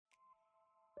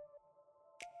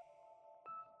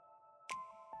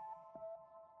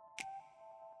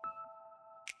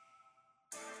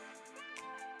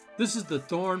This is the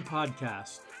Thorn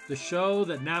Podcast, the show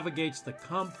that navigates the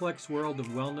complex world of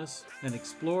wellness and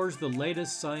explores the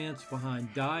latest science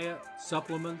behind diet,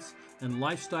 supplements, and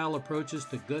lifestyle approaches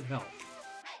to good health.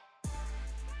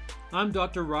 I'm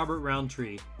Dr. Robert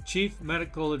Roundtree, Chief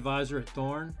Medical Advisor at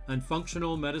Thorn and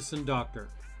Functional Medicine Doctor.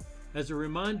 As a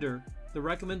reminder, the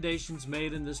recommendations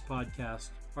made in this podcast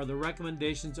are the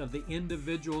recommendations of the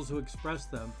individuals who express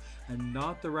them and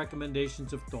not the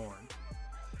recommendations of Thorn.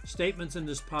 Statements in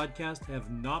this podcast have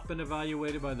not been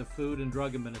evaluated by the Food and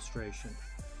Drug Administration.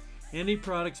 Any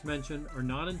products mentioned are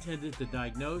not intended to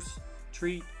diagnose,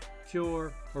 treat,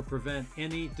 cure, or prevent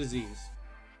any disease.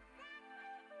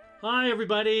 Hi,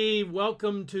 everybody.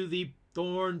 Welcome to the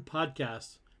Thorn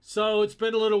Podcast. So it's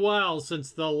been a little while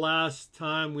since the last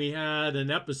time we had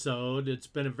an episode. It's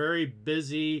been a very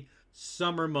busy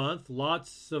summer month,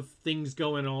 lots of things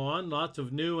going on, lots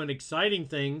of new and exciting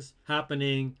things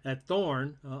happening at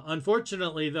Thorn.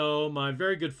 Unfortunately, though, my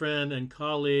very good friend and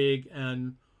colleague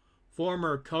and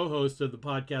former co-host of the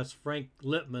podcast,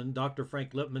 Dr.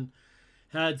 Frank Lipman,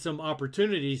 had some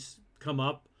opportunities come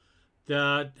up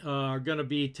that are going to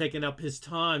be taking up his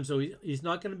time, so he's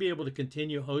not going to be able to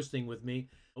continue hosting with me.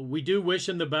 We do wish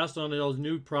him the best on those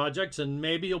new projects, and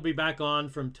maybe he'll be back on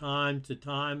from time to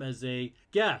time as a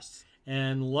guest.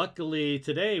 And luckily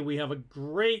today we have a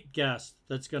great guest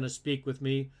that's going to speak with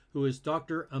me, who is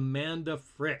Dr. Amanda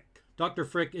Frick. Dr.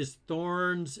 Frick is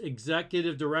Thorn's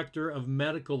Executive Director of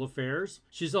Medical Affairs.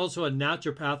 She's also a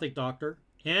naturopathic doctor,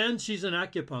 and she's an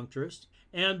acupuncturist.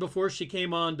 And before she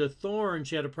came on to Thorn,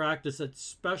 she had a practice that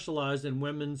specialized in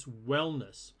women's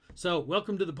wellness. So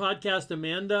welcome to the podcast,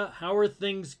 Amanda. How are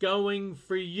things going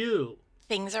for you?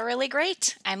 Things are really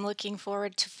great. I'm looking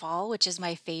forward to fall, which is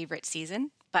my favorite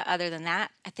season. But other than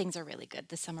that, things are really good.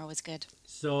 The summer was good.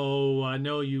 So I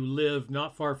know you live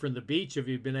not far from the beach. Have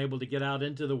you been able to get out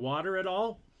into the water at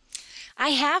all? I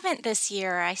haven't this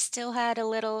year. I still had a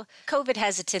little COVID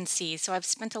hesitancy, so I've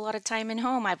spent a lot of time in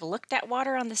home. I've looked at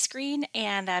water on the screen,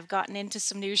 and I've gotten into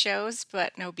some new shows,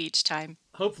 but no beach time.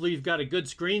 Hopefully you've got a good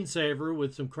screensaver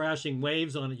with some crashing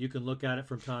waves on it. You can look at it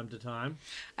from time to time.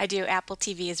 I do. Apple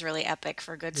TV is really epic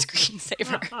for a good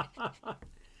screensaver.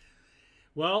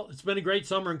 Well, it's been a great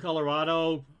summer in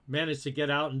Colorado. Managed to get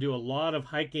out and do a lot of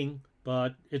hiking,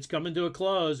 but it's coming to a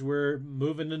close. We're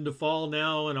moving into fall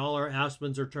now, and all our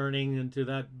aspens are turning into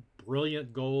that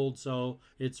brilliant gold. So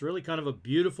it's really kind of a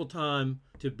beautiful time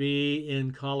to be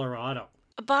in Colorado.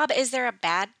 Bob, is there a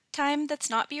bad time that's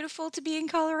not beautiful to be in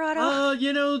Colorado?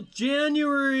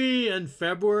 January and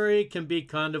February can be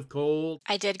kind of cold.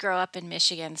 I did grow up in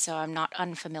Michigan, so I'm not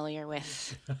unfamiliar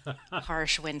with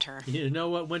harsh winter. You know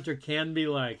what winter can be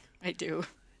like. I do.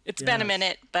 It's been a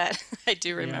minute, but I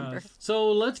do remember. Yes.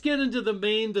 So let's get into the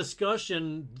main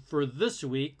discussion for this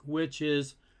week, which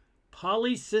is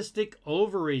polycystic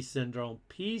ovary syndrome,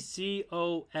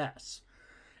 PCOS.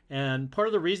 And part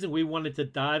of the reason we wanted to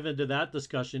dive into that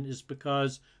discussion is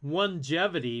because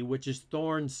Onegevity, which is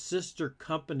Thorn's sister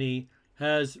company,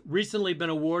 has recently been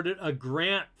awarded a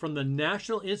grant from the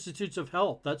National Institutes of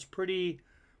Health. That's pretty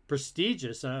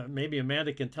prestigious. Maybe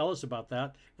Amanda can tell us about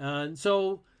that. And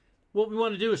so what we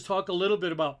want to do is talk a little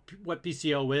bit about what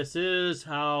PCOS is,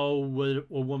 how would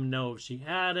a woman know if she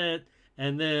had it,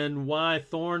 and then why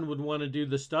Thorn would want to do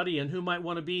the study and who might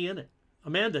want to be in it.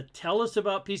 Amanda, tell us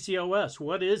about PCOS.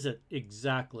 What is it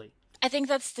exactly? I think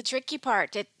that's the tricky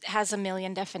part. It has a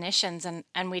million definitions,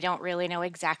 and we don't really know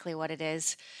exactly what it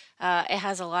is. It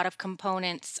has a lot of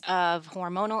components of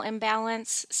hormonal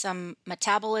imbalance, some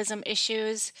metabolism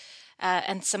issues,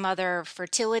 and some other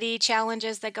fertility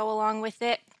challenges that go along with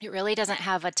it. It really doesn't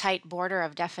have a tight border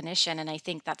of definition, and I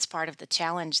think that's part of the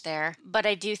challenge there. But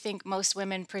I do think most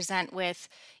women present with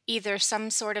either some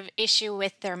sort of issue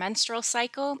with their menstrual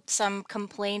cycle, some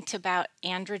complaint about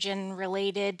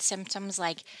androgen-related symptoms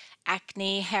like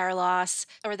acne, hair loss,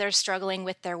 or they're struggling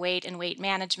with their weight and weight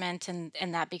management, and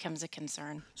that becomes a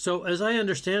concern. So as I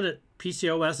understand it,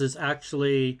 PCOS is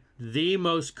actually the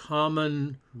most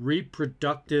common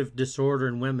reproductive disorder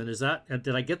in women.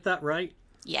 Did I get that right?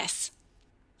 Yes.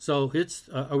 So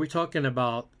are we talking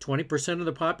about 20% of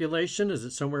the population? Is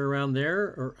it somewhere around there,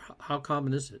 or how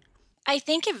common is it? I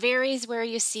think it varies where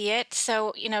you see it.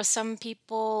 So, some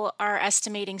people are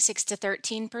estimating 6 to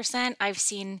 13%. I've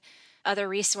seen other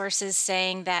resources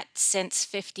saying that since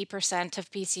 50%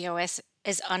 of PCOS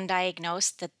is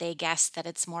undiagnosed, that they guess that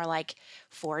it's more like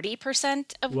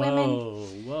 40% of women.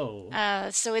 Whoa.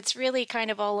 So it's really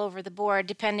kind of all over the board,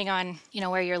 depending on,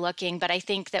 where you're looking. But I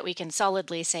think that we can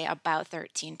solidly say about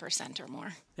 13% or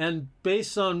more. And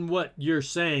based on what you're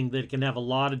saying, that it can have a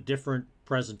lot of different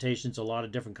presentations, a lot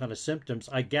of different kind of symptoms,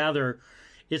 I gather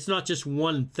it's not just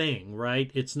one thing, right?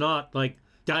 It's not like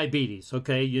diabetes,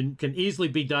 okay? You can easily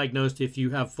be diagnosed if you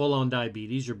have full-on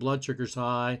diabetes. Your blood sugar's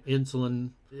high,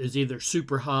 insulin is either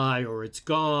super high or it's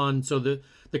gone. So the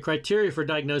criteria for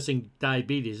diagnosing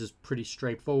diabetes is pretty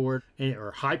straightforward,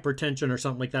 or hypertension or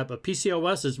something like that. But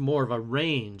PCOS is more of a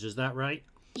range. Is that right?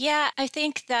 Yeah, I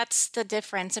think that's the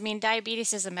difference. I mean,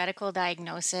 diabetes is a medical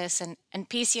diagnosis and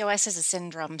PCOS is a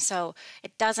syndrome. So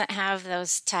it doesn't have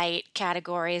those tight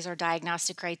categories or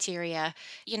diagnostic criteria.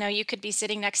 You could be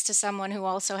sitting next to someone who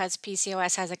also has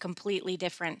PCOS, has a completely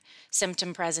different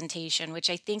symptom presentation, which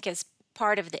I think is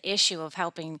part of the issue of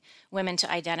helping women to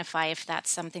identify if that's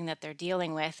something that they're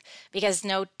dealing with, because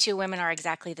no two women are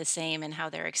exactly the same in how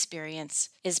their experience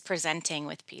is presenting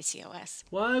with PCOS.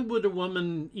 Why would a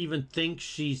woman even think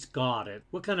she's got it?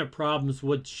 What kind of problems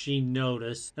would she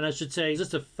notice? And I should say, does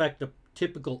this affect a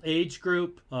typical age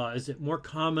group? Is it more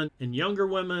common in younger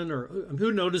women, or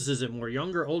who notices it more,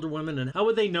 younger, older women? And how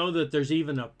would they know that there's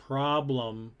even a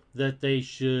problem that they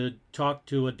should talk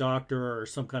to a doctor or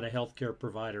some kind of healthcare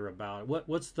provider about?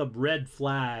 What's the red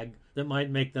flag that might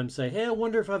make them say, hey, I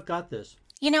wonder if I've got this?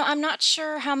 I'm not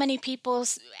sure how many people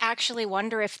actually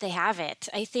wonder if they have it.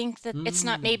 I think that it's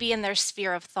not maybe in their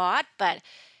sphere of thought, but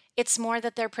it's more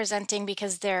that they're presenting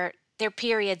because their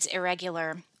period's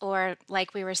irregular, or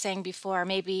like we were saying before,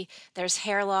 maybe there's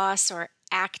hair loss or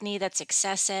acne that's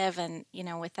excessive and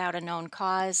without a known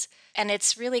cause. And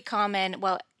it's really common.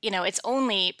 Well, it's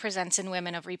only presents in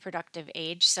women of reproductive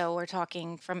age, so we're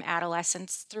talking from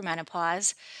adolescence through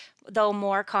menopause, though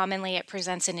more commonly it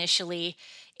presents initially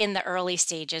in the early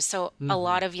stages. So a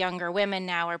lot of younger women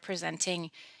now are presenting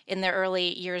in the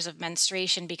early years of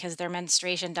menstruation because their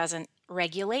menstruation doesn't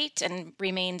regulate and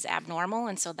remains abnormal,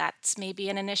 and so that's maybe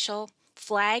an initial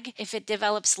flag. If it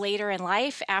develops later in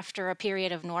life after a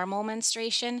period of normal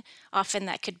menstruation, often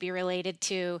that could be related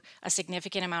to a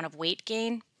significant amount of weight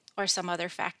gain or some other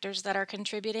factors that are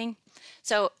contributing.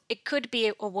 So it could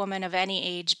be a woman of any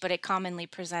age, but it commonly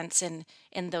presents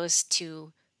in those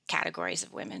two categories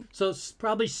of women. So it's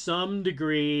probably some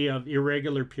degree of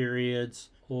irregular periods,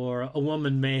 or a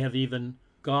woman may have even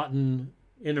gotten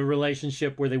in a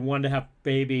relationship where they wanted to have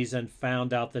babies and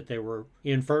found out that they were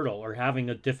infertile or having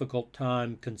a difficult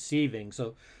time conceiving.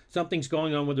 So something's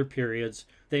going on with their periods.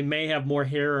 They may have more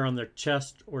hair on their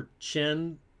chest or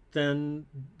chin than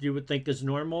you would think is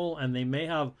normal, and they may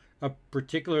have a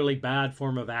particularly bad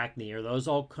form of acne. Are those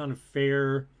all kind of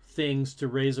fair things to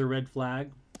raise a red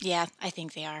flag? Yeah, I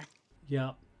think they are.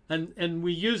 Yeah. And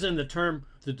we use in the term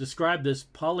to describe this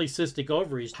polycystic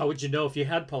ovaries. How would you know if you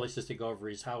had polycystic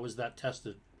ovaries? How was that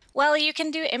tested? Well, you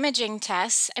can do imaging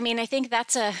tests. I mean, I think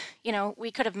that's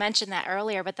we could have mentioned that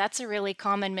earlier, but that's a really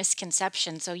common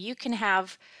misconception. So you can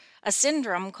have a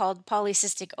syndrome called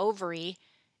polycystic ovary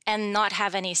and not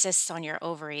have any cysts on your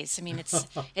ovaries. I mean,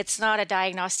 it's not a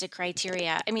diagnostic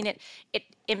criteria. I mean,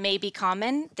 it may be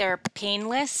common. They're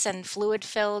painless and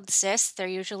fluid-filled cysts. They're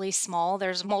usually small.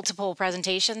 There's multiple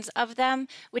presentations of them,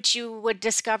 which you would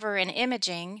discover in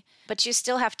imaging, but you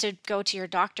still have to go to your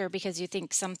doctor because you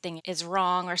think something is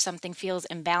wrong or something feels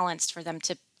imbalanced for them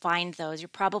to find those. You're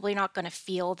probably not going to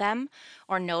feel them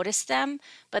or notice them,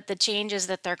 but the changes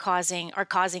that they're causing are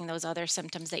causing those other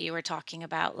symptoms that you were talking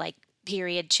about, like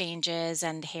period changes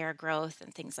and hair growth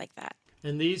and things like that.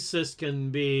 And these cysts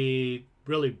can be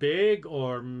really big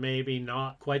or maybe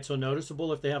not quite so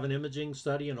noticeable if they have an imaging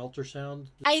study, an ultrasound?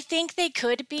 I think they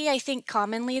could be. I think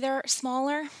commonly they're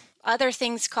smaller. Other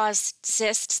things cause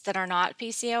cysts that are not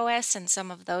PCOS, and some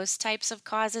of those types of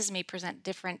causes may present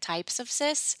different types of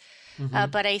cysts.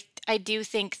 But I do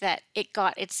think that it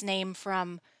got its name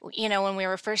from, when we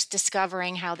were first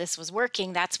discovering how this was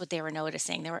working, that's what they were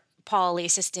noticing. There were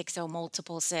polycystic, so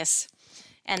multiple cysts.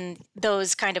 And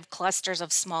those kind of clusters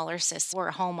of smaller cysts were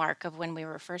a hallmark of when we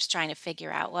were first trying to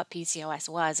figure out what PCOS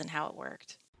was and how it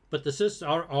worked. But the cysts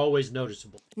aren't always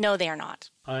noticeable. No, they are not.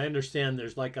 I understand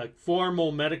there's like a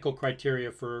formal medical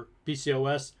criteria for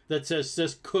PCOS that says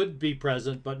cysts could be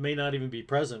present but may not even be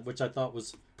present, which I thought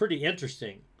was pretty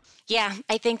interesting. Yeah,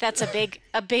 I think that's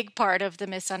a big part of the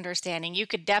misunderstanding. You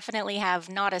could definitely have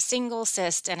not a single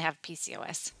cyst and have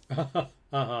PCOS.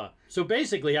 So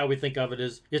basically how we think of it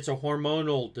is it's a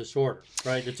hormonal disorder,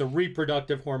 right? It's a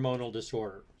reproductive hormonal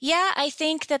disorder. Yeah, I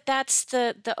think that's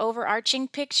the overarching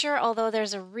picture, although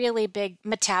there's a really big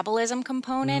metabolism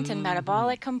component and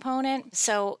metabolic component.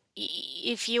 So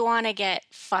if you want to get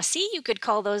fussy, you could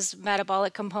call those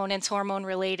metabolic components hormone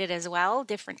related as well,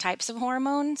 different types of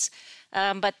hormones.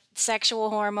 But sexual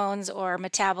hormones or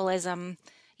metabolism,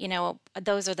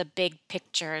 those are the big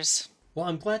pictures. Well,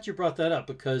 I'm glad you brought that up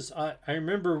because I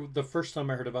remember the first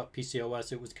time I heard about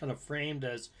PCOS, it was kind of framed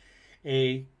as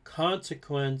a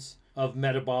consequence of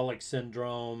metabolic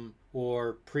syndrome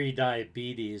or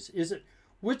prediabetes?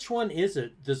 Which one is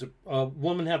it? Does a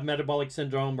woman have metabolic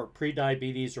syndrome or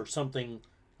prediabetes or something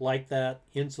like that?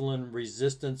 Insulin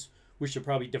resistance? We should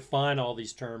probably define all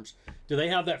these terms. Do they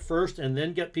have that first and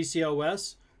then get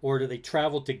PCOS? Or do they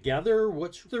travel together?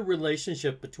 What's the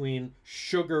relationship between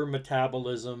sugar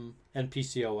metabolism and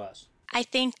PCOS? I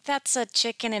think that's a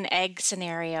chicken and egg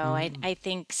scenario. I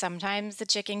think sometimes the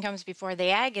chicken comes before the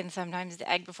egg and sometimes the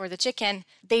egg before the chicken.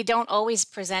 They don't always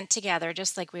present together,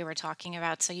 just like we were talking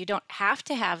about. So you don't have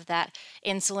to have that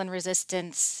insulin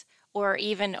resistance or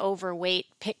even overweight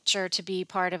picture to be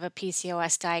part of a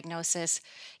PCOS diagnosis.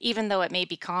 Even though it may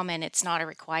be common, it's not a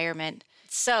requirement.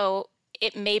 So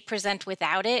it may present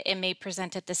without it, it may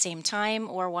present at the same time,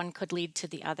 or one could lead to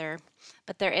the other.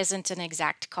 But there isn't an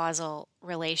exact causal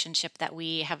relationship that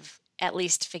we have at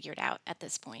least figured out at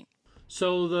this point.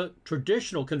 So the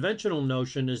traditional, conventional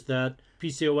notion is that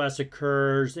PCOS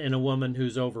occurs in a woman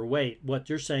who's overweight. What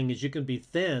you're saying is you can be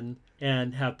thin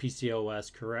and have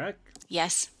PCOS, correct?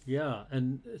 Yes. Yeah.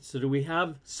 And so do we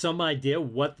have some idea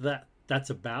what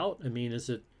that's about? I mean, does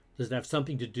it have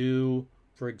something to do,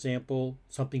 for example,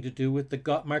 something to do with the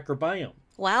gut microbiome?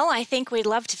 Well, I think we'd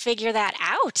love to figure that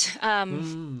out.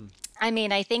 I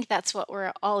mean, I think that's what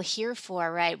we're all here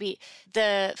for, right?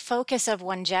 The focus of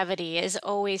longevity is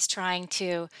always trying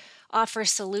to offer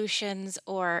solutions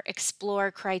or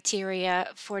explore criteria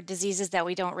for diseases that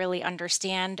we don't really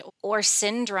understand or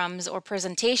syndromes or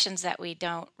presentations that we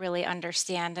don't really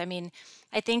understand. I mean,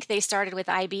 I think they started with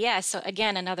IBS. So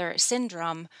again, another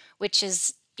syndrome, which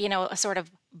is, a sort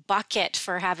of bucket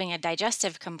for having a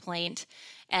digestive complaint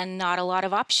and not a lot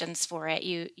of options for it.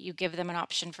 You give them an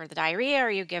option for the diarrhea or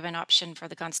you give an option for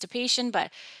the constipation, but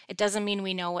it doesn't mean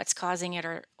we know what's causing it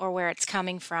or where it's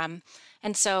coming from.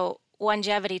 And so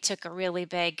longevity took a really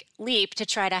big leap to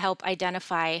try to help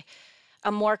identify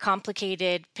a more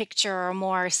complicated picture or a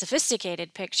more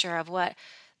sophisticated picture of what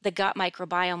the gut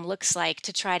microbiome looks like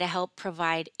to try to help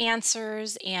provide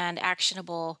answers and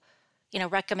actionable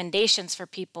recommendations for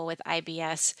people with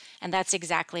IBS. And that's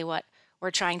exactly what we're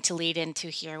trying to lead into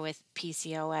here with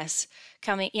PCOS,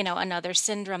 another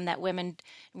syndrome that women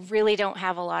really don't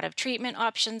have a lot of treatment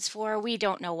options for. We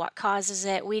don't know what causes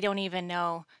it. We don't even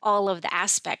know all of the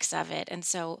aspects of it. And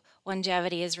so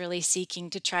longevity is really seeking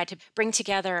to try to bring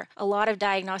together a lot of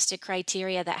diagnostic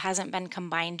criteria that hasn't been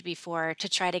combined before to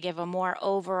try to give a more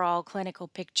overall clinical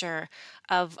picture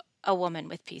of a woman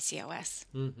with PCOS.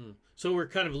 Mm-hmm. So we're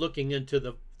kind of looking into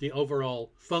the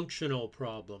overall functional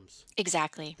problems.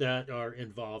 Exactly. That are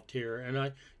involved here.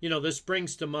 And this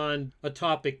brings to mind a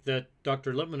topic that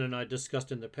Dr. Lippman and I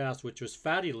discussed in the past, which was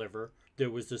fatty liver.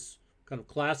 There was this kind of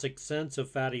classic sense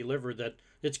of fatty liver that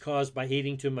it's caused by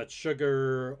eating too much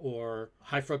sugar or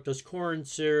high fructose corn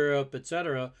syrup,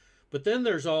 etc. But then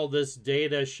there's all this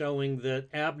data showing that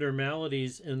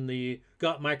abnormalities in the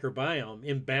gut microbiome,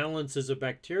 imbalances of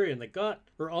bacteria in the gut,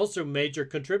 are also major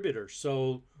contributors.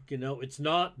 So, it's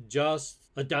not just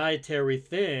a dietary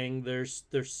thing. There's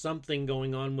something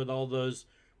going on with all those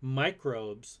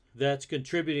microbes that's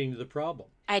contributing to the problem.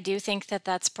 I do think that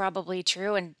that's probably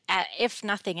true. And if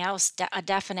nothing else, a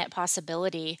definite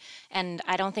possibility. And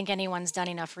I don't think anyone's done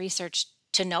enough research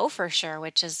to know for sure,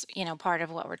 which is, part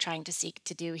of what we're trying to seek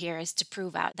to do here is to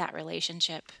prove out that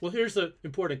relationship. Well, here's the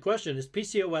important question. Is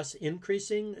PCOS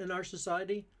increasing in our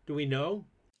society? Do we know?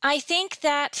 I think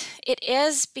that it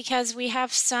is because we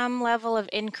have some level of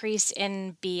increase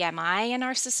in BMI in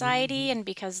our society, and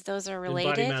because those are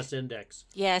related. In body mass index.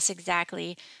 Yes,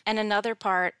 exactly. And another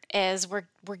part is we're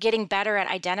getting better at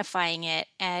identifying it,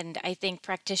 and I think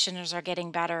practitioners are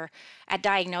getting better at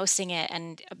diagnosing it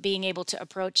and being able to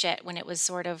approach it when it was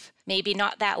sort of maybe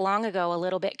not that long ago, a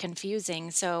little bit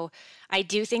confusing. So I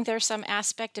do think there's some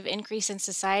aspect of increase in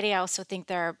society. I also think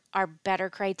there are better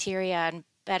criteria and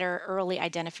better early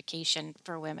identification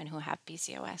for women who have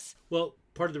PCOS. Well,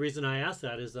 part of the reason I ask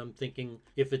that is I'm thinking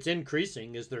if it's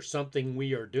increasing, is there something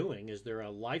we are doing? Is there a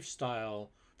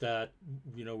lifestyle that,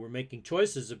 we're making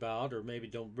choices about or maybe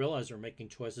don't realize we're making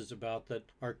choices about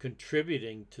that are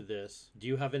contributing to this? Do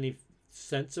you have any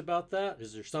sense about that?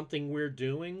 Is there something we're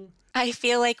doing? I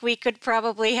feel like we could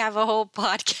probably have a whole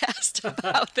podcast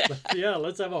about that. Yeah,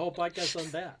 let's have a whole podcast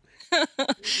on that.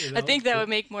 I think that would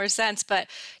make more sense. But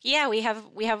yeah, we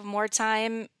have more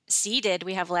time seated,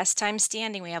 we have less time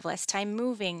standing, we have less time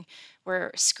moving,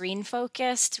 we're screen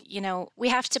focused. We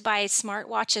have to buy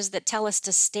smartwatches that tell us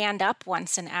to stand up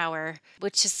once an hour,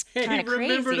 which is Hey, kind of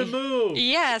remember to crazy. move.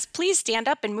 Yes, please stand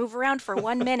up and move around for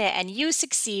 1 minute, and you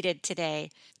succeeded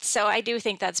today. So I do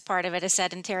think that's part of it. A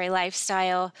sedentary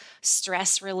lifestyle,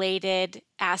 stress related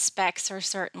aspects are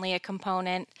certainly a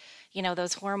component.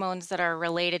 Those hormones that are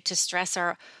related to stress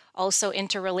are also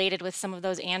interrelated with some of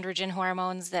those androgen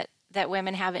hormones that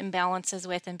women have imbalances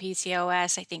with in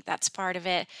PCOS. I think that's part of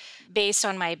it. Based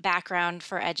on my background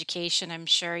for education, I'm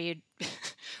sure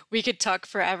we could talk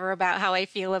forever about how I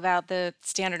feel about the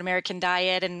standard American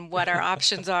diet and what our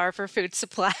options are for food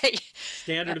supply.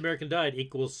 Standard American diet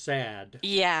equals sad.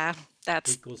 Yeah,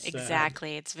 that's Equals sad.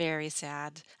 exactly. It's very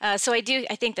sad. So I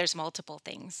think there's multiple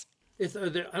things. I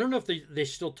don't know if they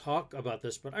still talk about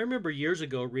this, but I remember years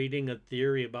ago reading a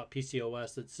theory about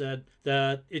PCOS that said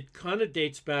that it kind of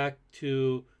dates back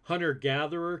to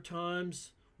hunter-gatherer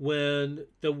times when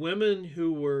the women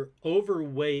who were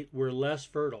overweight were less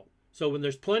fertile. So when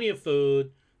there's plenty of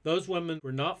food, those women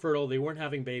were not fertile, they weren't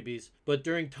having babies. But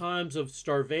during times of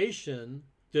starvation,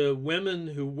 the women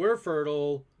who were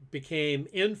fertile became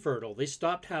infertile. They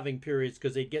stopped having periods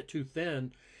because they'd get too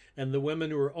thin, and the women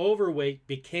who were overweight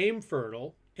became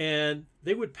fertile, and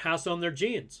they would pass on their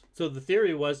genes. So the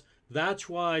theory was that's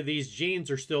why these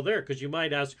genes are still there, because you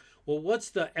might ask, well, what's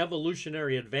the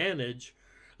evolutionary advantage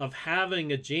of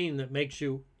having a gene that makes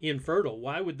you infertile?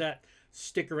 Why would that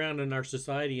stick around in our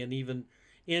society and even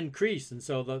increase? And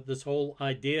so this whole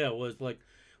idea was like,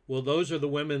 well, those are the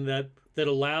women that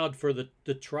allowed for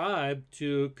the tribe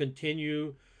to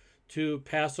continue to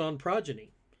pass on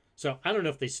progeny. So I don't know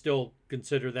if they still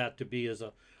consider that to be as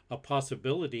a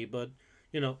possibility, but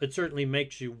it certainly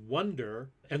makes you wonder.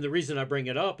 And the reason I bring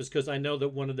it up is because I know that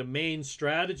one of the main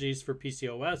strategies for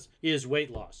PCOS is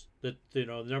weight loss. That the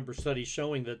number of studies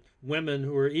showing that women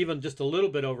who are even just a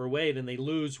little bit overweight and they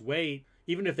lose weight,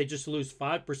 even if they just lose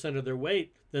 5% of their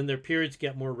weight, then their periods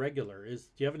get more regular. Do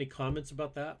you have any comments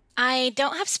about that? I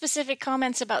don't have specific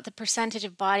comments about the percentage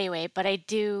of body weight, but I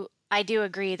do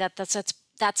agree that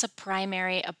that's a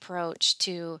primary approach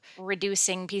to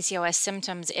reducing PCOS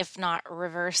symptoms, if not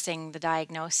reversing the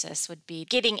diagnosis, would be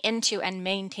getting into and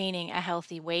maintaining a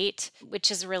healthy weight,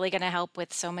 which is really going to help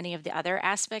with so many of the other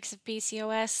aspects of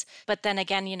PCOS. But then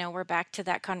again, we're back to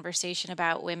that conversation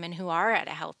about women who are at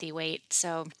a healthy weight.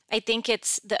 So I think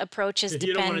the approach is dependent.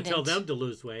 You don't want to tell them to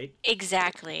lose weight.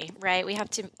 Exactly, right? We have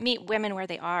to meet women where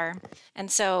they are. And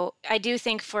so I do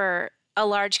think for a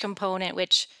large component,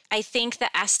 which I think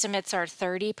the estimates are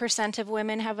 30% of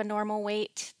women have a normal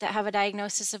weight that have a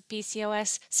diagnosis of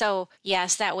PCOS. So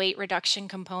yes, that weight reduction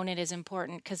component is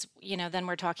important because, then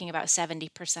we're talking about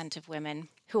 70% of women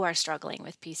who are struggling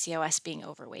with PCOS being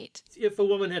overweight. If a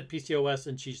woman had PCOS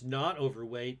and she's not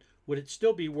overweight, would it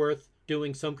still be worth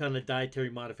doing some kind of dietary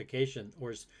modification?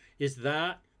 Or is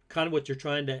that kind of what you're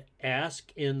trying to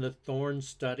ask in the Thorne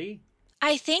study?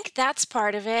 I think that's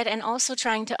part of it, and also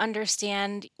trying to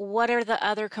understand what are the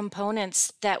other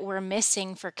components that we're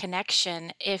missing for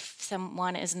connection if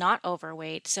someone is not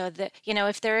overweight. So that,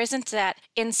 if there isn't that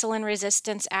insulin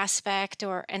resistance aspect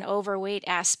or an overweight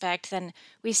aspect, then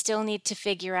we still need to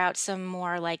figure out some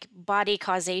more like body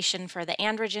causation for the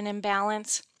androgen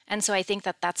imbalance. And so I think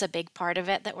that that's a big part of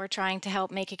it that we're trying to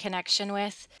help make a connection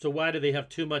with. So why do they have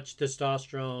too much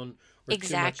testosterone or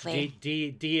exactly. too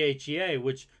much DHEA,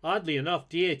 which oddly enough,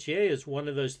 DHEA is one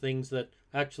of those things that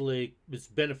actually is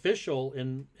beneficial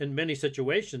in many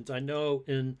situations. I know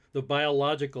in the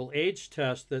biological age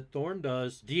test that Thorne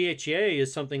does, DHEA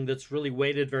is something that's really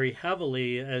weighted very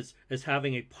heavily as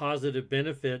having a positive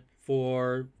benefit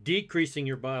for decreasing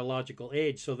your biological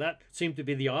age. So that seemed to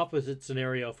be the opposite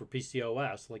scenario for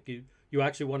PCOS. Like you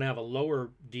actually want to have a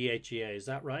lower DHEA. Is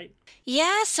that right?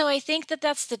 Yeah, so I think that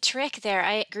that's the trick there.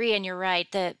 I agree, and you're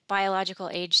right. The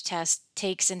biological age test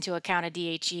takes into account a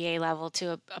DHEA level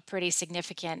to a pretty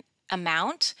significant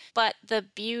amount. But the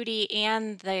beauty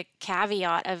and the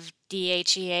caveat of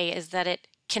DHEA is that it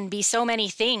can be so many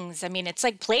things. I mean, it's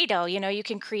like Play-Doh, you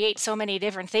can create so many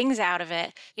different things out of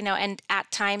it, and at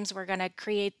times we're going to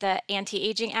create the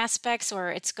anti-aging aspects, or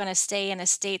it's going to stay in a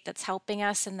state that's helping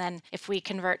us. And then if we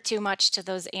convert too much to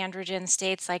those androgen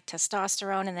states like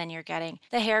testosterone, and then you're getting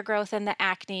the hair growth and the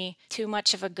acne, too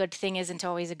much of a good thing isn't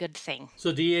always a good thing.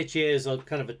 So DHEA is a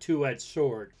kind of a two-edged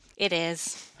sword. It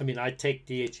is. I mean, I take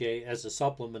DHEA as a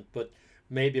supplement, but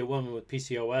maybe a woman with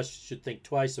PCOS should think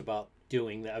twice about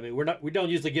doing that. I mean, we don't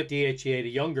usually give DHEA to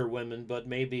younger women, but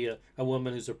maybe a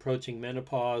woman who's approaching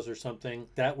menopause or something,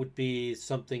 that would be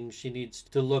something she needs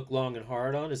to look long and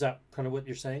hard on. Is that kind of what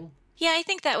you're saying? Yeah, I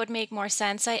think that would make more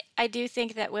sense. I do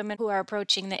think that women who are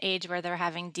approaching the age where they're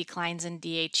having declines in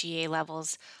DHEA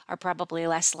levels are probably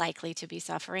less likely to be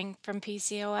suffering from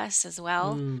PCOS as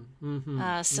well.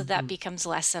 So that becomes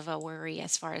less of a worry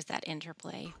as far as that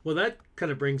interplay. Well, that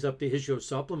kind of brings up the issue of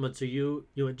supplements. Are you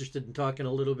interested in talking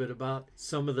a little bit about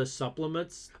some of the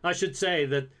supplements? I should say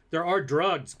that there are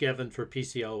drugs given for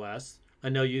PCOS. I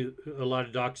know a lot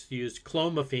of docs use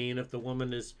clomiphene if the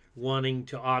woman is wanting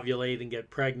to ovulate and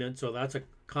get pregnant, so that's a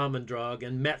common drug.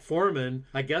 And metformin,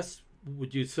 I guess,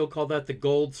 would you still call that the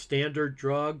gold standard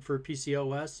drug for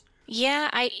PCOS? Yeah,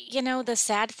 the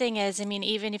sad thing is, I mean,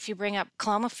 even if you bring up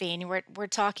clomiphene, we're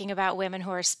talking about women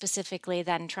who are specifically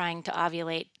then trying to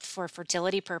ovulate for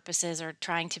fertility purposes or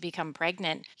trying to become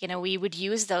pregnant. We would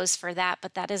use those for that,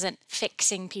 but that isn't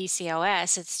fixing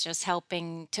PCOS. It's just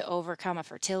helping to overcome a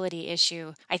fertility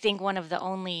issue. I think one of the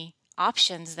only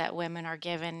options that women are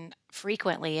given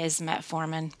frequently is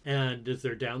metformin. And is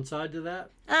there downside to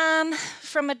that?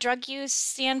 From a drug use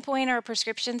standpoint or a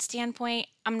prescription standpoint,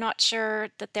 I'm not sure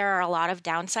that there are a lot of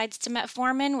downsides to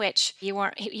metformin, which you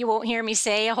won't hear me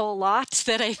say a whole lot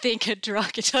that I think a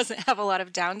drug it doesn't have a lot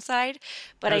of downside.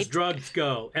 But as drugs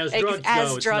go, it's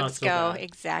not so bad.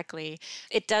 Exactly.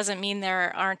 It doesn't mean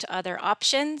there aren't other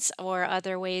options or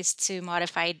other ways to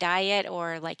modify diet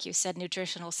or, like you said,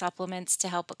 nutritional supplements to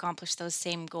help accomplish those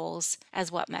same goals as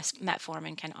what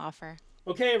metformin can offer.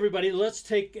 Okay, everybody, let's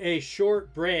take a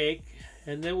short break,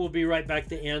 and then we'll be right back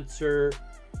to answer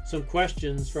some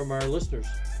questions from our listeners.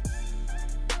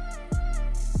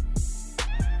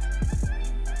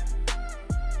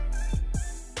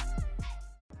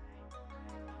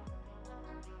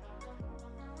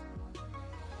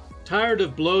 Tired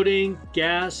of bloating,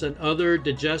 gas, and other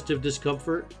digestive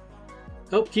discomfort?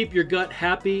 Help keep your gut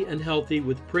happy and healthy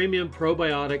with premium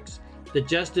probiotics,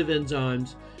 digestive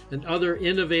enzymes, and other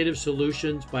innovative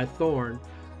solutions by Thorne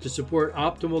to support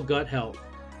optimal gut health.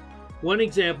 One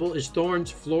example is Thorne's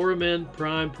Floramin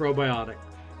Prime Probiotic.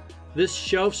 This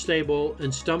shelf-stable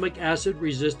and stomach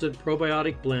acid-resistant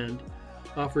probiotic blend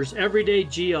offers everyday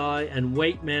GI and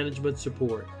weight management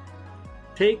support.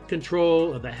 Take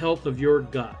control of the health of your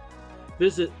gut.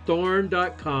 Visit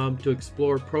thorne.com to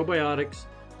explore probiotics,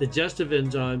 digestive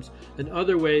enzymes, and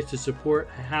other ways to support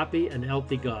a happy and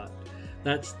healthy gut.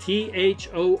 That's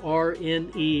THORNE.com.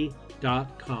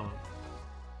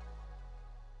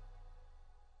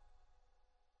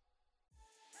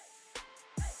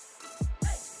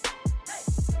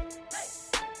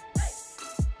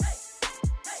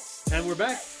 And we're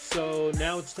back. So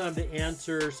now it's time to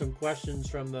answer some questions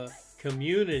from the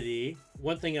community.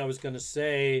 One thing I was going to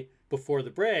say before the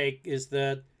break is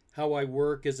that how I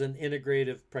work as an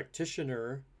integrative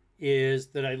practitioner is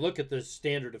that I look at the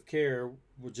standard of care,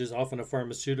 which is often a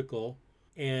pharmaceutical,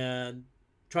 and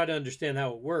try to understand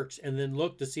how it works, and then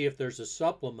look to see if there's a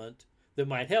supplement that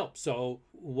might help. So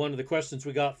one of the questions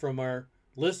we got from our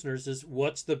listeners is,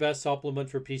 what's the best supplement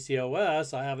for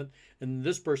PCOS? And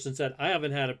this person said, I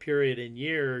haven't had a period in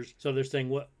years. So they're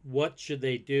saying, what should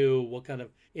they do? What kind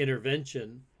of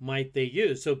intervention might they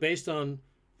use? So based on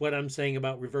what I'm saying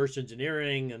about reverse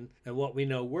engineering and what we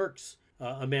know works,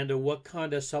 Amanda, what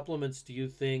kind of supplements do you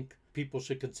think people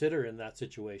should consider in that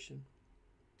situation?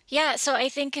 Yeah, so I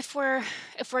think if we're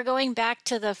going back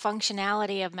to the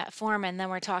functionality of metformin, then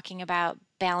we're talking about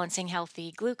balancing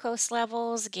healthy glucose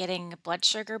levels, getting blood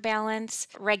sugar balance,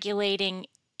 regulating,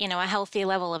 a healthy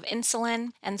level of insulin.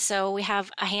 And so we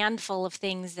have a handful of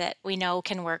things that we know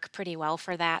can work pretty well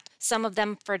for that. Some of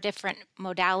them for different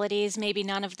modalities, maybe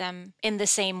none of them in the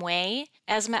same way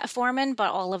as metformin, but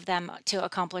all of them to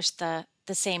accomplish the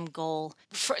same goal.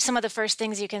 Some of the first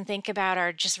things you can think about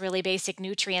are just really basic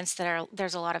nutrients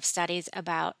there's a lot of studies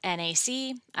about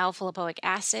NAC, alpha lipoic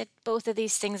acid. Both of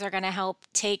these things are going to help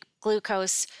take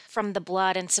glucose from the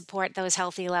blood and support those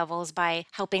healthy levels by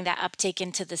helping that uptake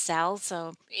into the cell.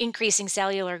 So increasing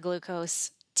cellular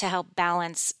glucose to help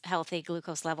balance healthy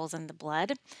glucose levels in the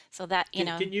blood. So that,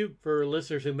 Can you, for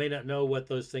listeners who may not know what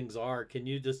those things are, can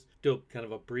you just do kind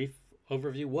of a brief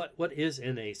overview? What is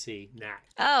NAC?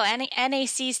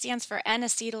 NAC stands for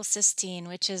N-acetylcysteine,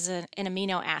 which is an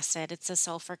amino acid. It's a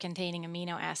sulfur-containing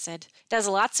amino acid. It does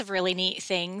lots of really neat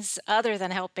things other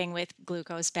than helping with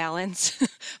glucose balance,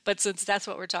 but since that's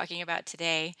what we're talking about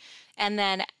today. And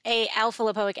then alpha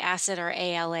lipoic acid, or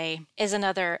ALA, is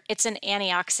it's an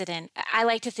antioxidant. I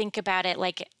like to think about it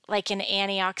like like an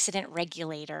antioxidant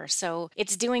regulator. So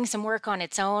it's doing some work on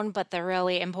its own, but the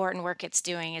really important work it's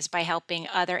doing is by helping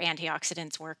other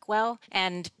antioxidants work well.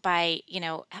 And by,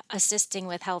 assisting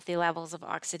with healthy levels of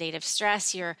oxidative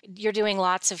stress, you're doing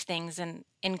lots of things, and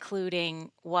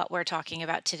including what we're talking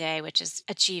about today, which is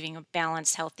achieving a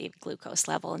balanced, healthy glucose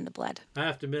level in the blood. I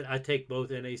have to admit, I take both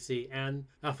NAC and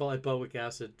alpha lipoic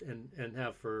acid and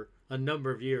have for a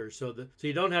number of years. So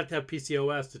you don't have to have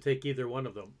PCOS to take either one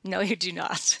of them. No, you do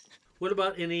not. What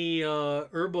about any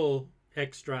herbal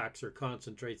extracts or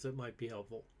concentrates that might be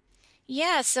helpful?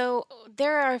 Yeah, so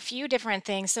there are a few different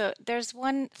things. So there's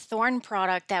one thorn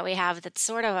product that we have that's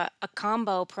sort of a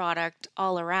combo product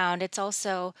all around. It's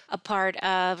also a part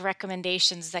of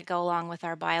recommendations that go along with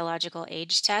our biological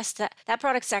age test. That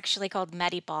product's actually called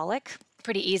Metabolic.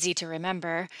 Pretty easy to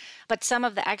remember, but some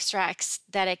of the extracts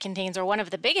that it contains, or one of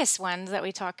the biggest ones that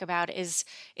we talk about, is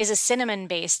a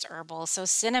cinnamon-based herbal. So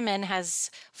cinnamon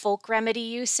has folk remedy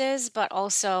uses, but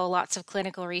also lots of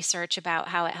clinical research about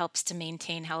how it helps to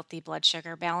maintain healthy blood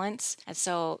sugar balance. And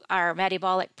so our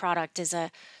Metabolic product is a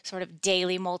sort of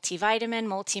daily multivitamin,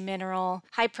 multimineral,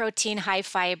 high protein, high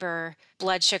fiber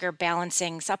blood sugar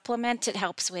balancing supplement. It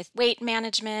helps with weight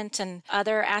management and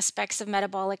other aspects of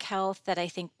metabolic health that I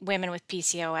think women with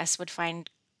PCOS would find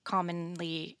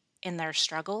commonly in their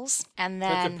struggles. And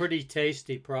then that's a pretty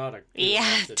tasty product too,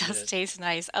 yeah, it does taste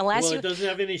nice. It doesn't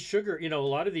have any sugar. A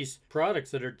lot of these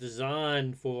products that are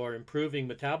designed for improving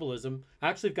metabolism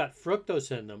actually have got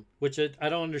fructose in them, which I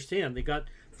don't understand. They got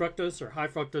fructose or high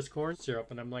fructose corn syrup,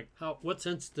 and I'm like, what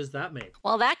sense does that make?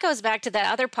 Well, that goes back to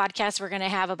that other podcast we're going to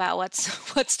have about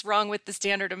what's wrong with the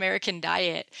standard American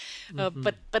diet.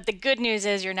 But the good news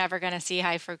is you're never going to see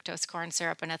high fructose corn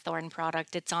syrup in a Thorne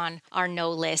product. It's on our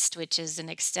no list, which is an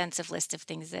extensive list of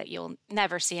things that you'll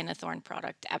never see in a Thorne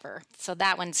product ever. So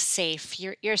that one's safe.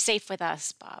 You're safe with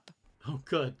us, Bob. Oh,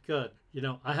 good.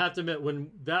 I have to admit,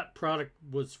 when that product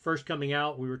was first coming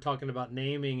out, we were talking about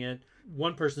naming it.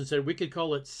 One person said we could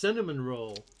call it cinnamon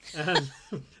roll. And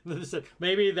they said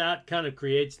maybe that kind of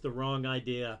creates the wrong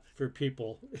idea for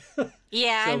people.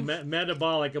 Yeah. So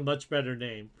Metabolic, a much better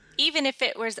name. Even if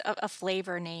it was a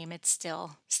flavor name, it's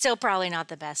still probably not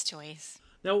the best choice.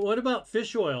 Now, what about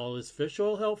fish oil? Is fish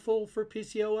oil helpful for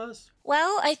PCOS?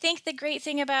 Well, I think the great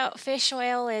thing about fish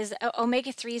oil is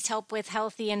omega-3s help with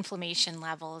healthy inflammation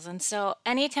levels. And so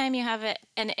anytime you have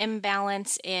an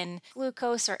imbalance in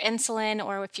glucose or insulin,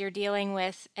 or if you're dealing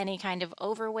with any kind of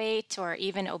overweight or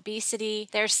even obesity,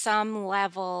 there's some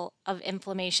level of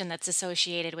inflammation that's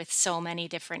associated with so many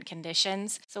different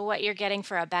conditions. So what you're getting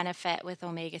for a benefit with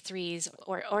omega-3s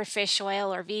or fish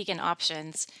oil or vegan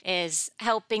options is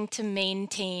helping to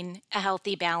maintain a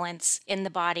healthy balance in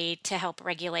the body to help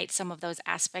regulate some of those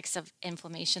aspects of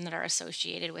inflammation that are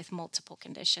associated with multiple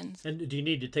conditions. And do you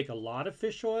need to take a lot of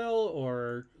fish oil,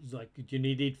 or do you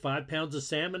need to eat 5 pounds of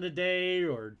salmon a day,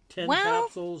 or 10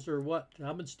 capsules, or what?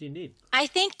 How much do you need? I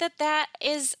think that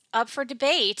is up for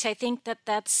debate. I think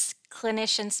that's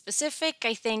clinician specific.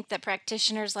 I think that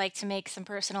practitioners like to make some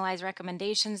personalized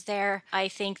recommendations there. I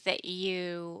think that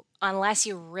unless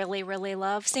you really, really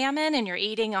love salmon and you're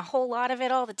eating a whole lot of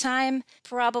it all the time,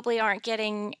 probably aren't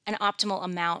getting an optimal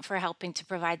amount for helping to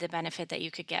provide the benefit that you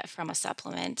could get from a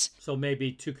supplement. So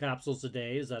maybe 2 capsules a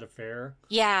day, is that a fair?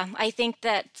 Yeah, I think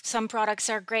that some products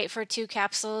are great for 2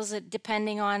 capsules,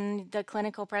 depending on the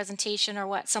clinical presentation or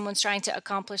what someone's trying to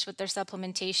accomplish with their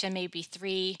supplementation, maybe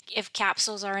 3. If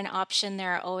capsules are an option,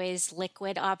 there are always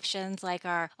liquid options like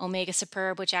our Omega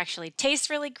Superb, which actually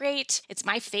tastes really great. It's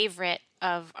my favorite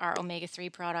of our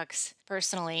omega-3 products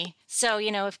personally. So,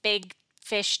 if big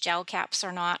fish gel caps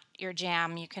are not your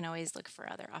jam, you can always look for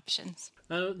other options.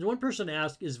 One person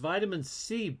asked, is vitamin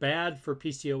C bad for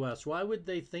PCOS? Why would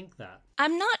they think that?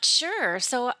 I'm not sure.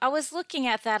 So I was looking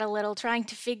at that a little, trying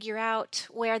to figure out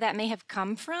where that may have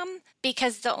come from,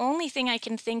 because the only thing I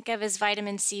can think of is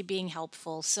vitamin C being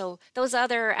helpful. So those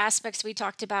other aspects we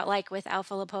talked about, like with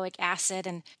alpha lipoic acid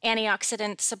and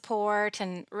antioxidant support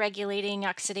and regulating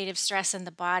oxidative stress in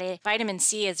the body, vitamin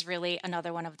C is really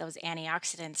another one of those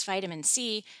antioxidants. Vitamin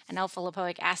C and alpha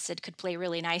lipoic acid could play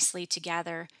really nicely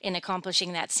together in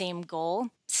accomplishing that same goal.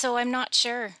 So I'm not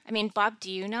sure. I mean, Bob,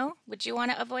 do you know? Would you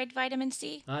want to avoid vitamin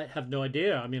C? I have no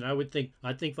idea. I mean,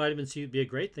 I think vitamin C would be a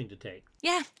great thing to take.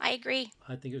 Yeah, I agree.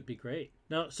 I think it would be great.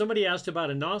 Now, somebody asked about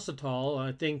inositol.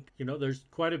 I think, there's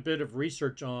quite a bit of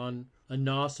research on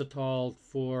inositol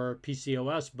for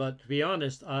PCOS, but to be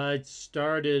honest, I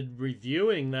started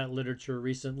reviewing that literature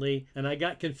recently and I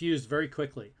got confused very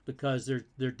quickly because there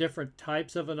are different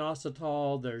types of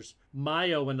inositol. There's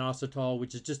myo-inositol,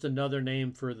 which is just another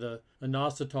name for the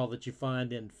inositol that you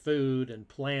find in food and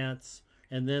plants.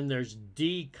 And then there's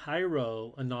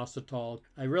D-chiro-inositol.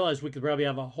 I realize we could probably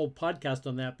have a whole podcast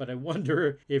on that, but I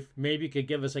wonder if maybe you could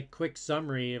give us a quick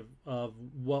summary of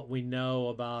what we know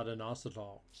about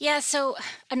inositol. Yeah, so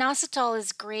inositol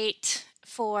is great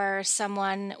for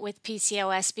someone with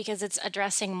PCOS because it's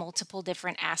addressing multiple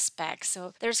different aspects.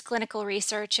 So there's clinical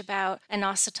research about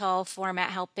inositol format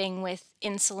helping with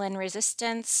insulin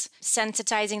resistance,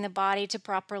 sensitizing the body to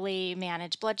properly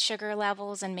manage blood sugar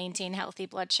levels and maintain healthy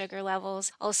blood sugar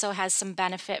levels. Also has some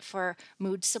benefit for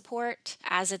mood support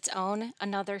as its own.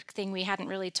 Another thing we hadn't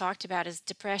really talked about is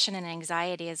depression and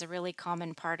anxiety is a really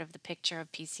common part of the picture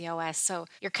of PCOS. So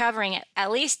you're covering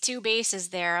at least two bases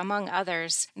there, among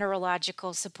others,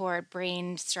 neurological support,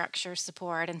 brain structure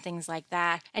support, and things like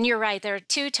that. And you're right, there are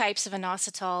two types of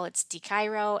inositol. It's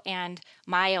D-chiro and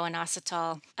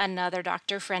myo-inositol. Another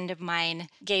doctor friend of mine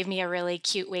gave me a really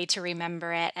cute way to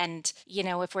remember it. And,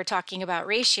 if we're talking about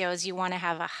ratios, you want to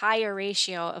have a higher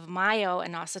ratio of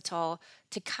myo-inositol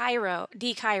to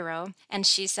D-chiro. And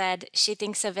she said she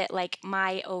thinks of it like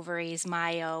my ovaries,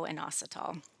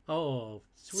 myo-inositol. Oh,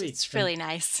 So sweet. it's really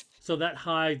nice. So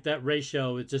that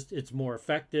ratio, it's more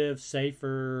effective,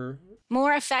 safer.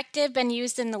 More effective, been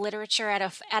used in the literature at a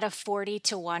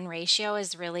 40-to-1 ratio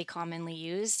is really commonly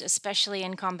used, especially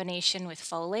in combination with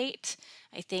folate.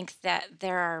 I think that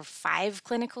there are 5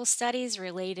 clinical studies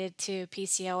related to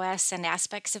PCOS and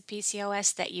aspects of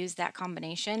PCOS that use that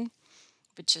combination,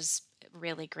 which is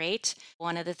really great.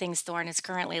 One of the things Thorne is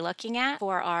currently looking at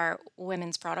for our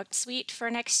women's product suite for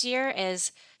next year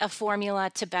is a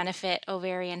formula to benefit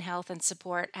ovarian health and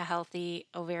support a healthy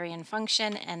ovarian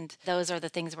function. And those are the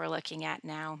things we're looking at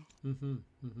now.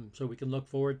 So we can look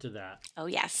forward to that. Oh,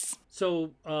 yes.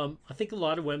 So I think a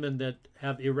lot of women that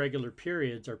have irregular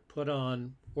periods are put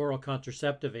on oral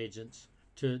contraceptive agents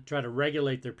to try to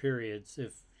regulate their periods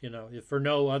if for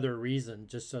no other reason,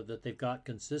 just so that they've got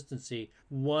consistency.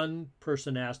 One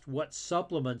person asked, what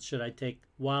supplements should I take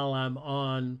while I'm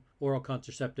on oral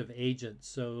contraceptive agents?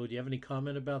 So do you have any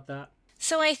comment about that?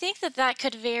 So I think that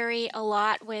could vary a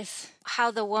lot with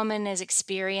how the woman is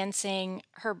experiencing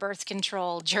her birth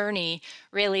control journey.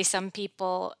 Really, some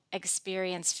people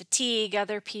experience fatigue,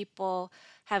 other people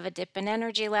have a dip in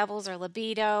energy levels or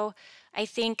libido. I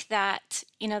think that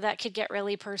that could get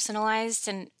really personalized,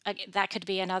 and that could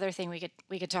be another thing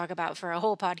we could talk about for a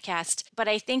whole podcast. But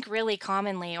I think really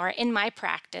commonly, or in my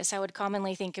practice, I would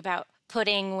commonly think about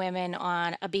putting women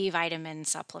on a B vitamin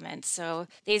supplement. So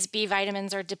these B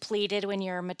vitamins are depleted when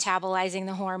you're metabolizing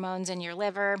the hormones in your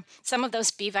liver. Some of those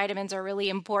B vitamins are really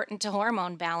important to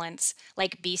hormone balance,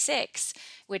 like B6,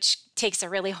 which takes a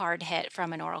really hard hit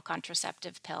from an oral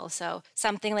contraceptive pill. So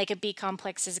something like a B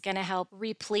complex is going to help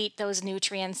replete those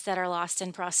nutrients that are lost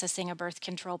in processing a birth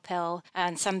control pill.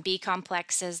 And some B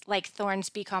complexes, like Thorne's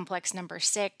B complex number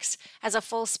 6, has a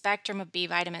full spectrum of B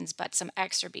vitamins, but some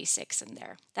extra B6 in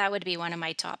there. That would be one of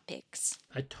my top picks.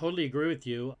 I totally agree with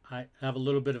you. I have a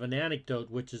little bit of an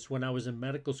anecdote, which is when I was in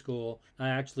medical school, I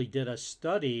actually did a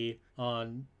study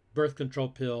on birth control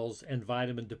pills and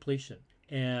vitamin depletion.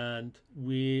 And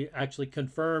we actually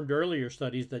confirmed earlier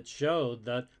studies that showed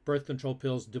that birth control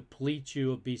pills deplete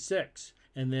you of B6.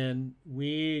 And then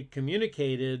we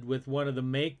communicated with one of the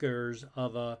makers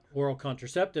of a oral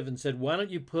contraceptive and said, why don't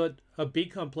you put a B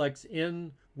complex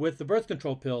in with the birth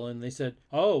control pill? And they said,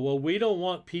 oh, well, we don't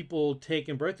want people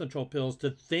taking birth control pills to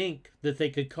think that they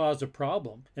could cause a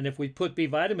problem. And if we put B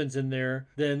vitamins in there,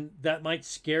 then that might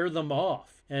scare them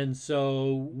off. And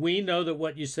so we know that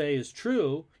what you say is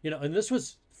true, and this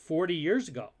was 40 years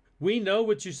ago. We know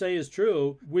what you say is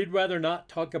true. We'd rather not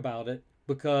talk about it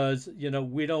because,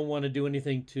 we don't want to do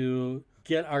anything to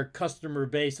get our customer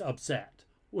base upset,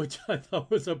 which I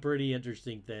thought was a pretty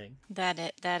interesting thing.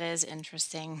 That is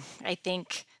interesting. I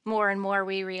think more and more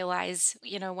we realize,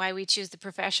 why we choose the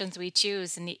professions we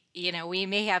choose. And, we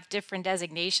may have different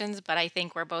designations, but I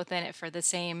think we're both in it for the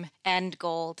same end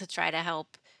goal to try to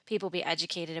help people be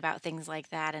educated about things like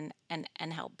that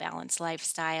and help balance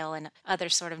lifestyle and other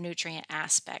sort of nutrient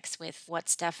aspects with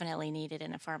what's definitely needed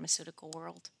in a pharmaceutical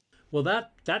world. Well,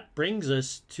 that brings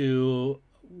us to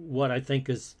what I think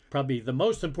is probably the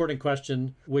most important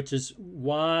question, which is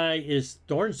why is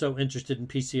Thorne so interested in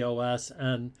PCOS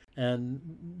and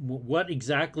what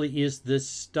exactly is this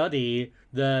study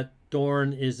that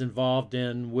Thorne is involved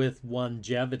in with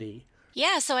Onegevity?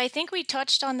 Yeah, so I think we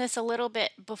touched on this a little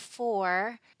bit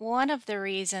before. One of the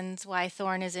reasons why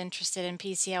Thorne is interested in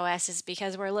PCOS is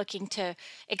because we're looking to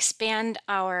expand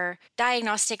our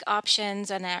diagnostic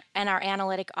options and our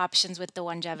analytic options with the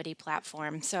Onegevity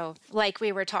platform. So like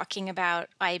we were talking about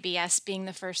IBS being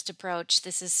the first approach,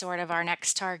 this is sort of our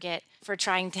next target for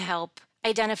trying to help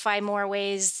identify more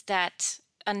ways that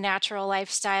a natural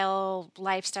lifestyle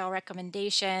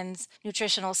recommendations,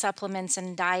 nutritional supplements,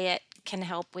 and diet can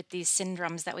help with these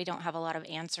syndromes that we don't have a lot of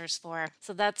answers for.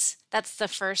 So that's the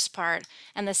first part.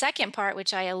 And the second part,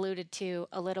 which I alluded to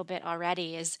a little bit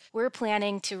already, is we're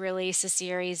planning to release a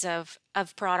series of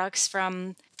products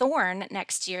from Thorne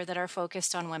next year that are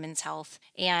focused on women's health.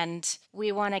 And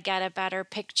we want to get a better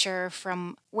picture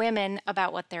from women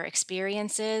about what their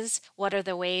experience is, what are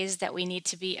the ways that we need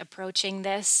to be approaching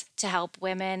this to help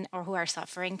women or who are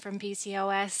suffering from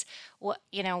PCOS.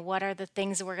 What are the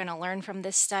things we're going to learn from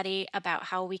this study about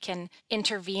how we can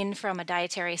intervene from a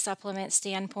dietary supplement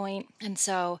standpoint. And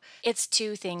so it's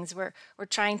two things. We're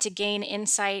trying to gain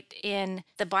insight in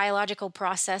the biological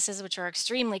processes, which are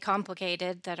extremely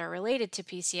complicated, that are related to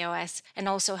PCOS, and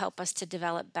also help us to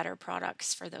develop better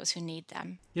products for those who need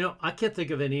them. I can't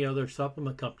think of any other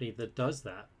supplement company that does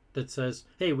that says,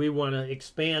 hey, we want to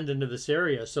expand into this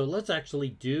area. So let's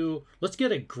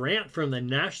get a grant from the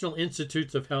National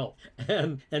Institutes of Health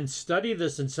and study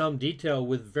this in some detail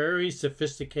with very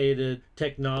sophisticated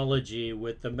technology,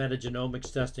 with the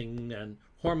metagenomics testing and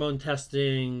hormone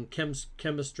testing,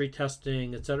 chemistry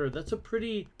testing, etc. That's a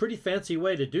pretty fancy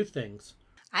way to do things.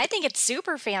 I think it's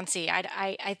super fancy.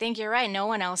 I think you're right. No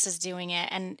one else is doing it.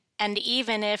 And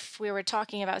even if we were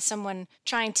talking about someone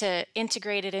trying to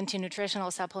integrate it into nutritional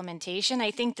supplementation, I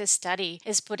think this study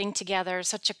is putting together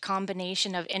such a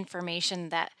combination of information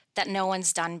that no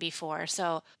one's done before.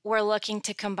 So we're looking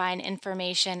to combine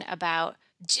information about,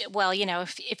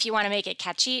 if you want to make it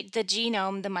catchy, the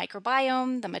genome, the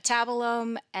microbiome, the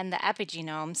metabolome, and the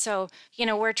epigenome. So,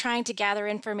 we're trying to gather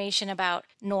information about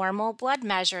normal blood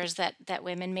measures that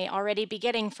women may already be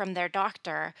getting from their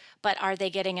doctor, but are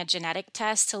they getting a genetic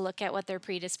test to look at what their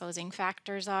predisposing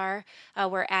factors are?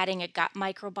 We're adding a gut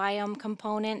microbiome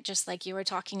component, just like you were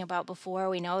talking about before.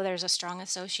 We know there's a strong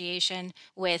association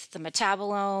with the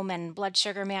metabolome and blood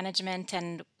sugar management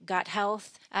and gut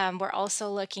health. We're also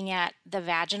looking at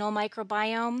the vaginal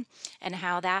microbiome and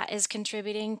how that is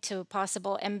contributing to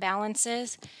possible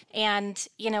imbalances. And,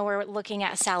 we're looking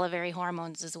at salivary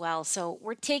hormones as well. So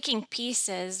we're taking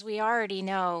pieces we already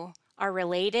know are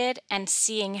related and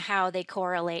seeing how they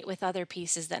correlate with other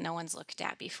pieces that no one's looked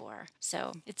at before.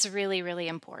 So it's really, really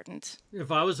important.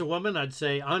 If I was a woman, I'd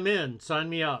say, I'm in, sign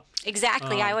me up.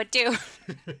 Exactly, I would too.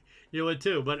 You would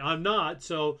too, but I'm not.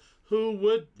 So who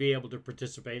would be able to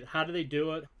participate? How do they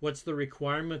do it? What's the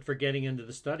requirement for getting into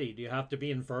the study? Do you have to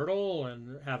be infertile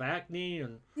and have acne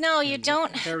and no, you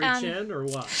don't. Hairy chin or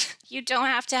what? You don't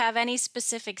have to have any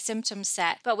specific symptom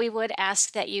set, but we would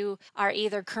ask that you are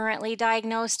either currently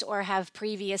diagnosed or have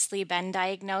previously been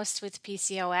diagnosed with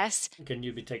PCOS. Can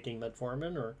you be taking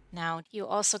metformin or? No, you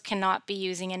also cannot be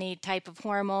using any type of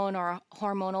hormone or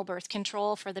hormonal birth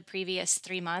control for the previous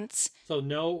 3 months. So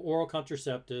no oral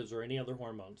contraceptives or any other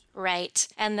hormones? Right.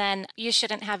 And then you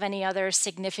shouldn't have any other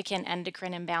significant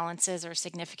endocrine imbalances or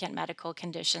significant medical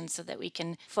conditions, so that we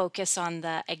can focus on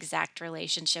the exact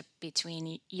relationship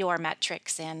between your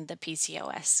metrics and the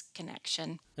PCOS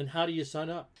connection. And how do you sign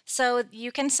up? So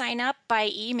you can sign up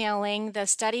by emailing the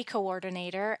study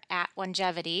coordinator at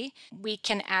Longevity. We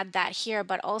can add that here,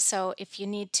 but also if you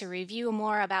need to review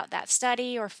more about that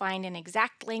study or find an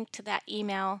exact link to that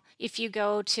email, if you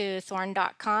go to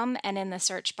thorne.com and in the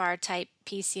search bar type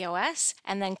PCOS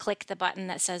and then click the button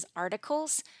that says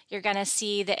articles, you're going to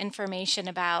see the information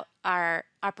about our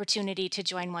opportunity to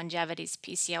join Longevity's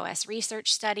PCOS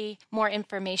research study, more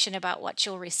information about what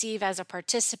you'll receive as a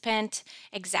participant,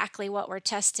 exactly what we're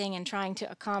testing and trying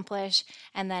to accomplish,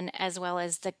 and then as well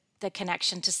as the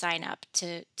connection to sign up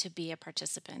to be a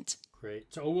participant.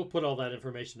 Great. So we'll put all that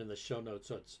information in the show notes,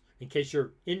 so it's in case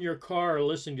you're in your car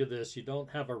listening to this, you don't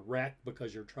have a wreck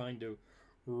because you're trying to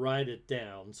write it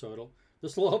down. So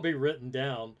this will all be written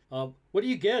down. What do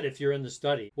you get if you're in the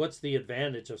study? What's the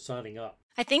advantage of signing up?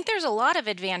 I think there's a lot of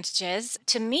advantages.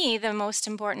 To me, the most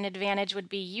important advantage would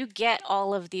be you get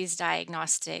all of these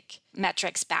diagnostic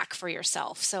metrics back for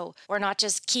yourself. So we're not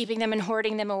just keeping them and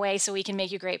hoarding them away so we can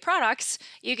make you great products.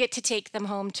 You get to take them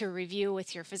home to review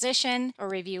with your physician or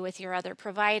review with your other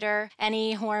provider.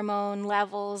 Any hormone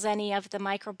levels, any of the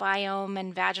microbiome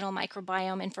and vaginal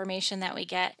microbiome information that we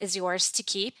get is yours to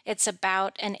keep. It's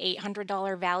about an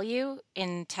 $800 value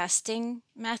in testing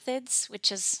methods,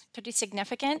 which is pretty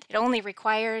significant. It only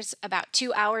requires about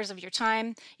 2 hours of your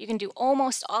time. You can do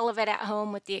almost all of it at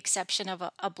home with the exception of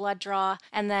a blood draw.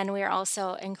 And then we we're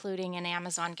also including an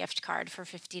Amazon gift card for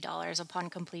 $50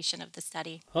 upon completion of the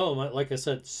study. Oh, like I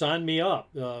said, sign me up.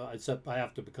 Except I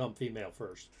have to become female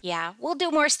first. Yeah, we'll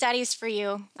do more studies for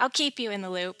you. I'll keep you in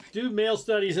the loop. Do male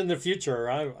studies in the future.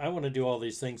 I want to do all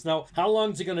these things. Now, how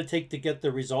long is it going to take to get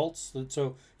the results?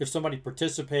 So if somebody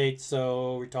participates,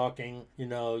 so we're talking,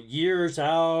 years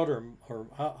out, or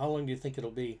how long do you think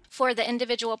it'll be? For the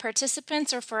individual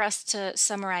participants or for us to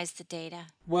summarize the data?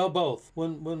 Well, both.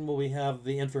 When will we have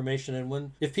the information,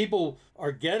 and if people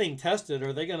are getting tested,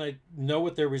 are they going to know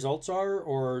what their results are,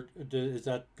 or is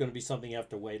that going to be something you have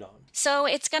to wait on? So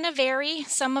it's going to vary.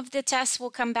 Some of the tests will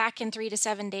come back in 3 to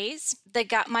 7 days. The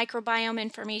gut microbiome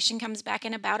information comes back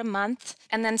in about a month.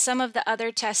 And then some of the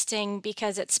other testing,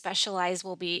 because it's specialized,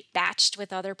 will be batched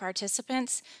with other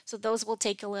participants. So those will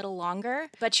take a little longer,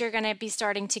 but you're going to be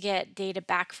starting to get data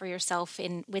back for yourself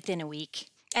within a week.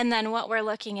 And then what we're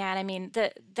looking at,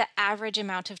 the average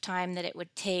amount of time that it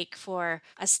would take for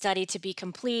a study to be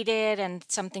completed and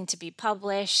something to be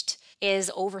published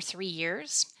is over 3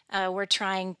 years. We're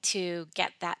trying to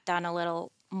get that done a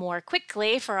little more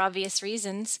quickly for obvious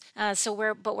reasons.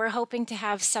 But we're hoping to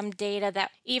have some data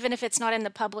that, even if it's not in the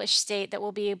published state, that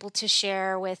we'll be able to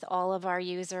share with all of our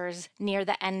users near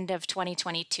the end of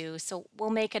 2022. So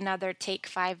we'll make another Take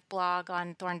 5 blog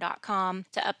on thorn.com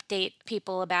to update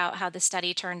people about how the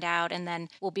study turned out, and then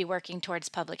we'll be working towards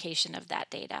publication of that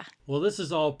data. Well, this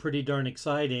is all pretty darn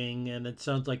exciting, and it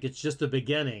sounds like it's just the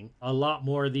beginning. A lot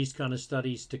more of these kind of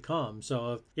studies to come.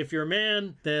 So if you're a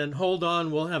man, then hold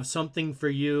on, we'll have something for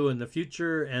you in the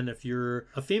future. And if you're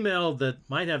a female that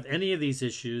might have any of these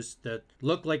issues that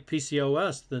look like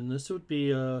PCOS, then this would be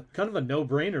a kind of a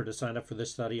no-brainer to sign up for this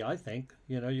study, I think.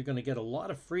 You're going to get a lot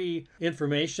of free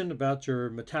information about your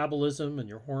metabolism and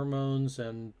your hormones,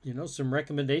 and some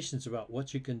recommendations about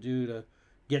what you can do to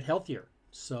get healthier.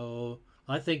 So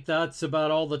I think that's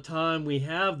about all the time we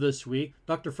have this week.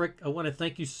 Dr. Frick, I want to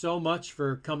thank you so much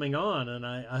for coming on, and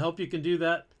I hope you can do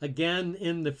that again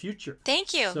in the future.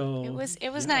 Thank you. So,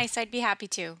 it was nice. I'd be happy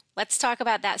to. Let's talk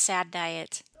about that SAD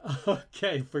diet.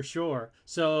 Okay, for sure.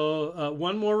 So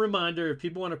one more reminder, if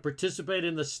people want to participate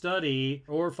in the study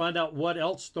or find out what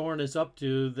else Thorn is up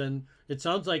to, then it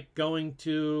sounds like going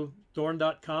to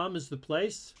thorn.com is the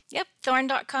place. Yep,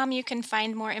 thorn.com. You can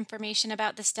find more information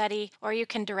about the study, or you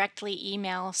can directly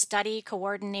email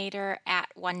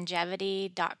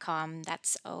studycoordinator@onegevity.com.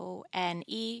 That's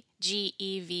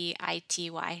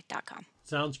ONEGEVITY.com.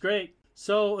 Sounds great.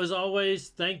 So, as always,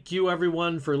 thank you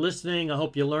everyone for listening. I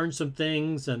hope you learned some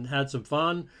things and had some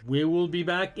fun. We will be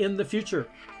back in the future.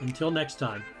 Until next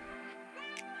time.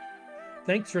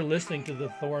 Thanks for listening to the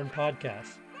Thorn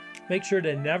Podcast. Make sure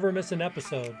to never miss an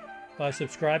episode by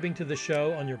subscribing to the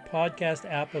show on your podcast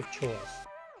app of choice.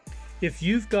 If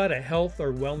you've got a health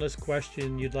or wellness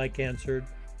question you'd like answered,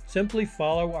 simply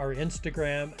follow our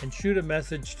Instagram and shoot a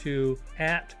message to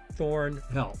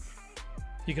 @ThornHealth.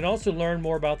 You can also learn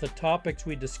more about the topics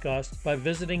we discussed by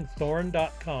visiting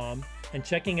thorn.com and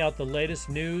checking out the latest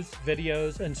news,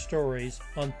 videos, and stories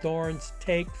on Thorn's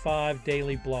Take 5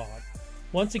 daily blog.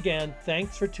 Once again,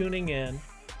 thanks for tuning in,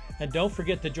 and don't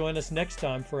forget to join us next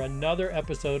time for another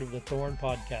episode of the Thorn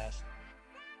Podcast.